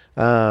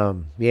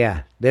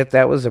 Yeah,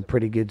 that was a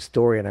pretty good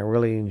story, and I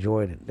really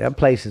enjoyed it. That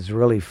place is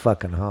really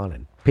fucking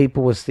haunted.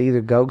 People will see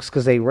the ghosts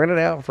because they rent it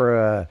out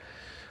for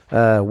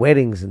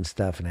weddings and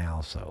stuff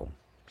now. So,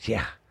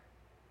 yeah.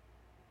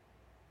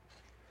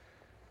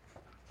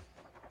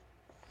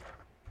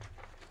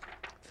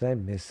 Did I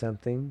miss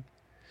something?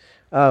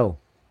 Oh,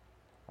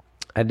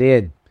 I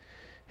did.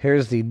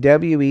 Here's the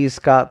W.E.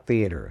 Scott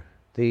Theater.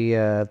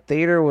 The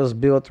theater was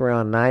built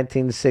around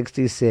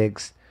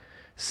 1966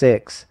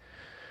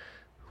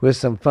 with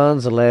some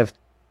funds left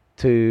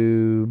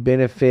to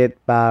benefit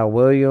by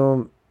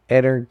William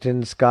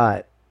Edgerton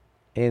Scott.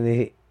 And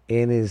it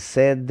is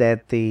said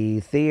that the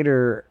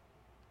theater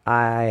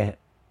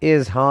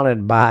is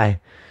haunted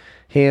by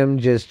him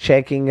just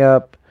checking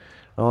up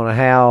on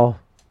how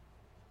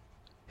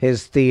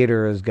his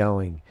theater is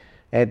going.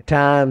 At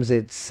times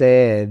it's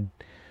said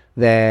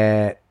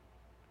that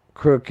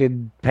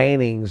crooked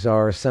paintings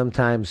are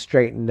sometimes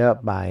straightened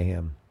up by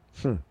him.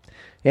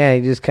 Yeah,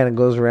 he just kind of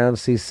goes around and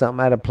sees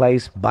something out of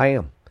place.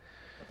 Bam.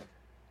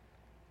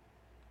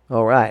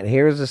 All right,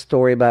 here's a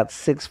story about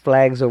Six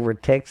Flags Over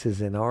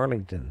Texas in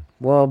Arlington.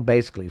 Well,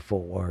 basically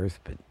Fort Worth,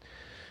 but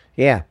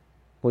yeah,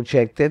 we'll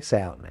check this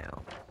out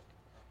now.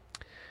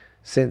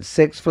 Since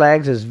Six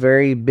Flags is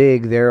very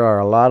big, there are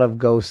a lot of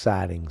ghost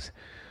sightings.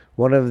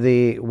 One of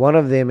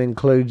them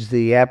includes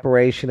the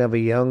apparition of a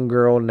young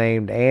girl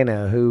named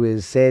Anna, who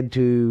is said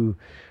to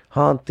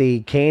haunt the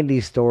candy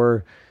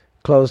store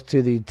close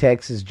to the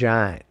Texas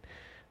Giant.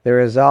 There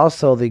is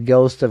also the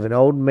ghost of an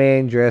old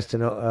man dressed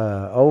in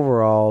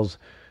overalls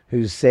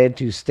who's said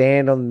to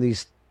stand on the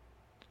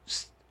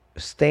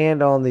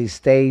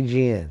stage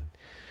in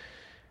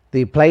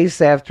the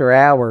place after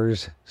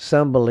hours.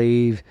 Some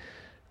believe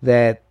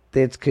that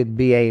this could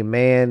be a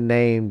man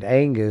named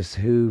Angus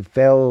who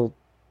fell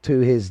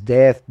to his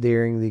death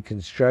during the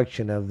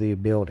construction of the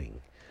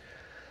building.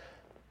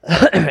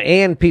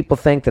 And people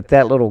think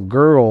that little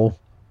girl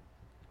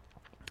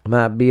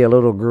might be a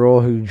little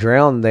girl who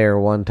drowned there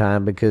one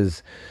time,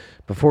 because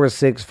before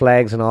Six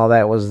Flags and all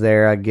that was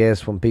there, I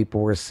guess when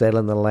people were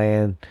settling the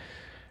land,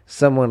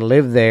 someone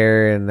lived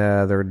there and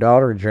their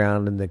daughter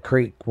drowned in the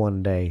creek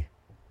one day.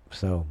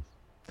 So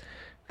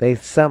I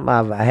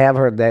have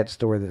heard that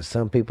story that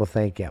some people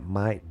think it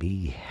might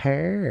be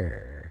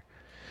her.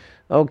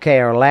 Okay,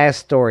 our last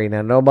story.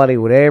 Now, nobody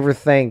would ever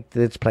think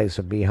this place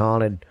would be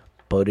haunted,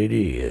 but it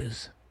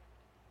is.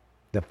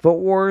 The Fort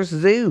Worth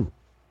Zoo.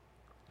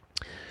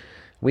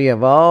 We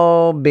have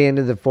all been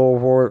to the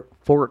Fort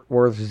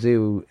Worth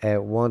Zoo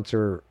at once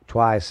or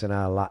twice in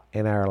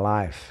our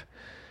life,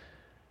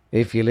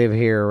 if you live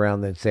here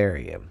around this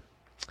area.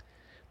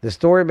 The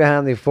story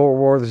behind the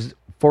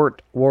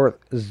Fort Worth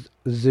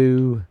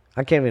Zoo.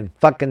 I can't even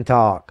fucking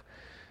talk.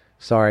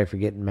 Sorry for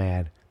getting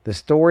mad. The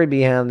story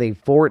behind the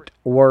Fort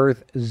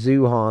Worth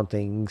Zoo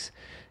hauntings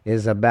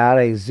is about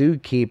a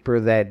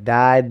zookeeper that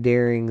died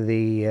during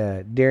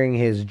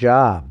his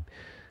job.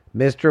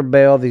 Mr.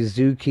 Bell, the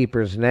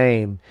zookeeper's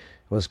name,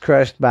 was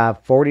crushed by a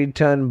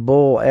 40-ton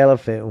bull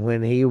elephant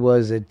when he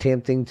was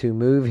attempting to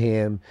move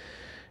him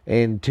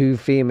and two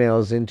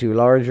females into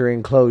larger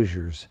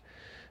enclosures.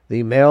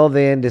 The male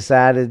then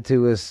decided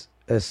to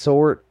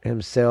assert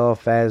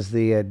himself as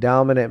the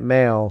dominant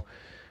male,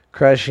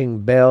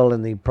 crushing Bell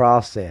in the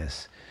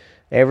process.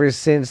 Ever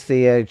since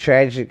the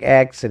tragic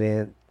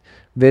accident,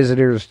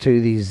 visitors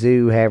to the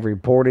zoo have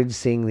reported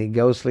seeing the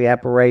ghostly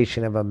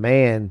apparition of a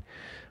man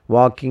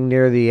walking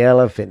near the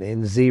elephant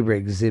and zebra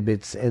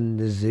exhibits in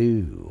the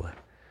zoo.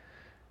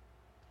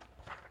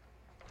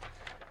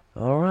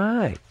 All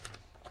right.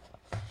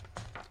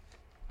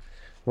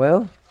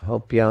 Well,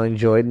 hope y'all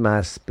enjoyed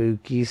my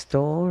spooky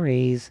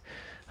stories.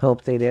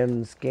 Hope they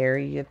didn't scare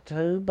you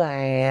too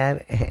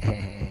bad.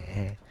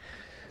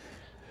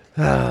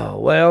 Oh,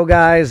 well,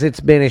 guys, it's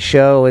been a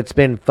show. It's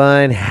been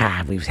fun.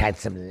 We've had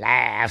some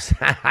laughs.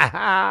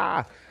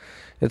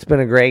 It's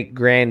been a great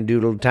grand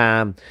doodle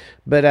time.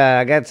 But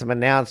I got some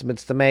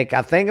announcements to make.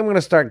 I think I'm going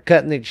to start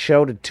cutting this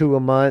show to 2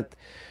 a month,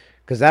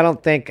 because I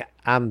think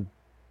I'm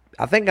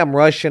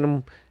rushing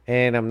them,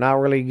 and I'm not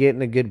really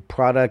getting a good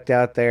product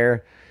out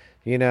there.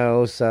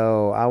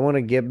 So I want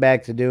to get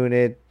back to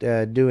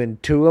doing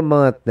 2 a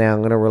month now. I'm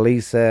going to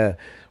release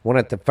one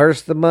at the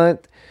first of the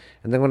month,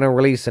 and then I'm going to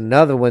release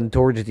another one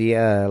towards the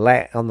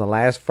on the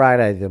last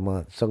Friday of the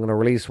month. So I'm going to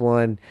release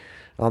one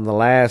on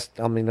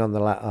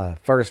the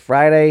first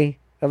Friday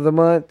of the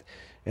month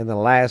and the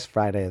last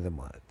Friday of the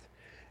month.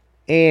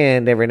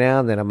 And every now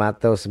and then I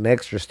might throw some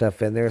extra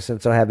stuff in there,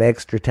 since I'll have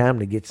extra time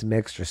to get some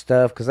extra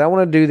stuff, because I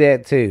want to do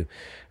that too.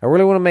 I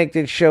really want to make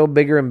this show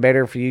bigger and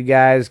better for you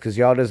guys, because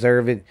y'all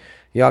deserve it.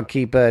 Y'all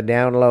keep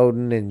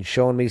downloading and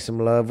showing me some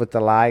love with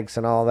the likes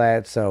and all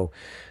that. So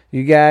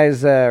you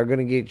guys are going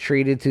to get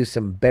treated to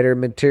some better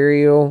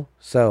material.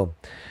 So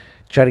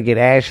try to get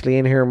Ashley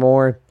in here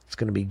more. It's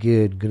going to be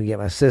good. Going to get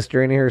my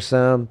sister in here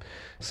some.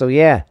 So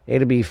yeah,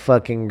 it'll be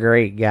fucking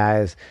great,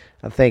 guys.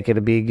 I think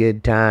it'll be a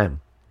good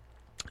time.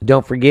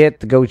 Don't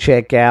forget to go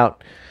check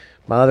out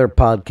my other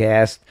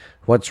podcast,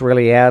 What's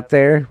Really Out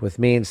There, with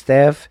me and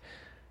Steph.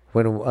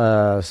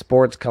 When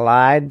sports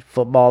collide,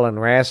 football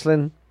and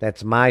wrestling.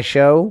 That's my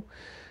show,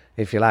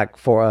 if you like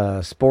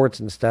for sports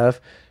and stuff.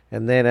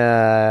 And then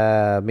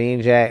me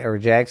and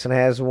Jackson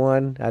has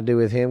one I do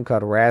with him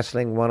called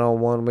Wrestling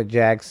 101 with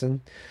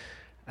Jackson.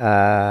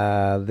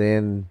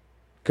 Then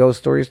Ghost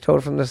Stories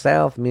Told from the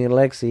South, me and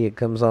Lexi, it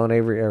comes on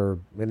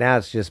now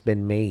it's just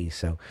been me.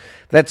 So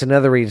that's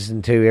another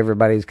reason too.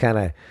 Everybody's kind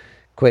of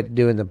quit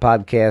doing the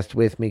podcast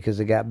with me because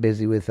they got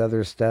busy with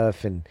other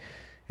stuff, and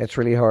it's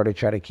really hard to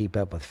try to keep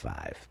up with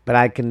 5. But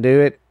I can do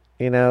it,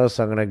 so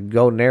I'm going to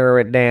go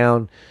narrow it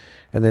down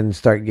and then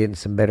start getting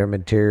some better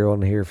material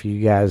in here for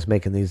you guys,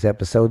 making these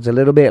episodes a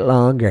little bit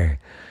longer.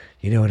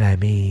 You know what I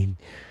mean?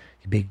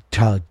 You big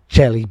tall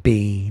jelly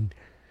bean.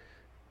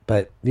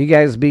 But you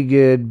guys be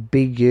good,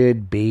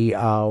 be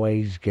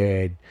always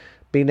good.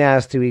 Be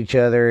nice to each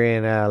other,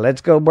 and let's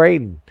go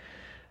Braden.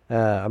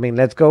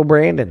 Let's go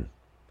Brandon.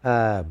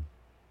 Yeah,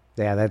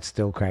 that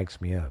still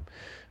cracks me up.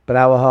 But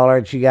I will holler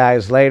at you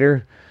guys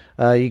later.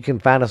 You can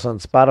find us on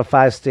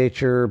Spotify,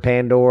 Stitcher,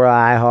 Pandora,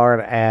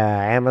 iHeart,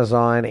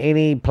 Amazon,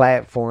 any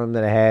platform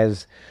that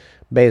has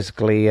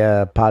basically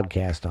a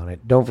podcast on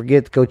it. Don't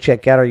forget to go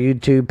check out our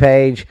YouTube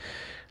page.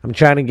 I'm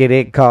trying to get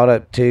it caught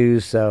up too,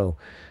 so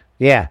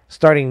yeah,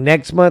 starting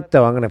next month,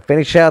 though, I'm going to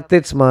finish out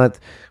this month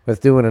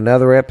with doing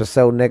another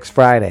episode next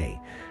Friday.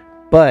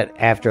 But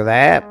after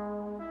that,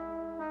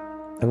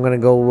 I'm going to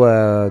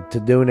go to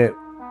doing it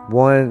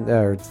 1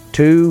 or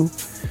 2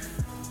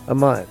 a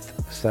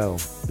month. So,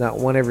 not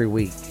one every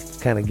week.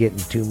 Kind of getting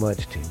too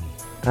much to me.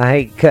 I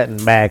hate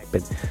cutting back,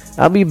 but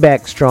I'll be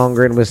back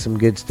stronger and with some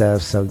good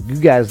stuff. So, you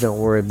guys don't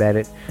worry about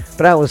it.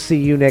 But I will see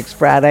you next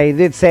Friday.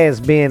 This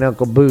has been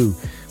Uncle Boo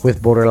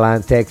with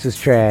Borderline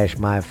Texas Trash,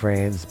 my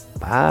friends.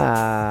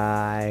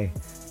 Bye.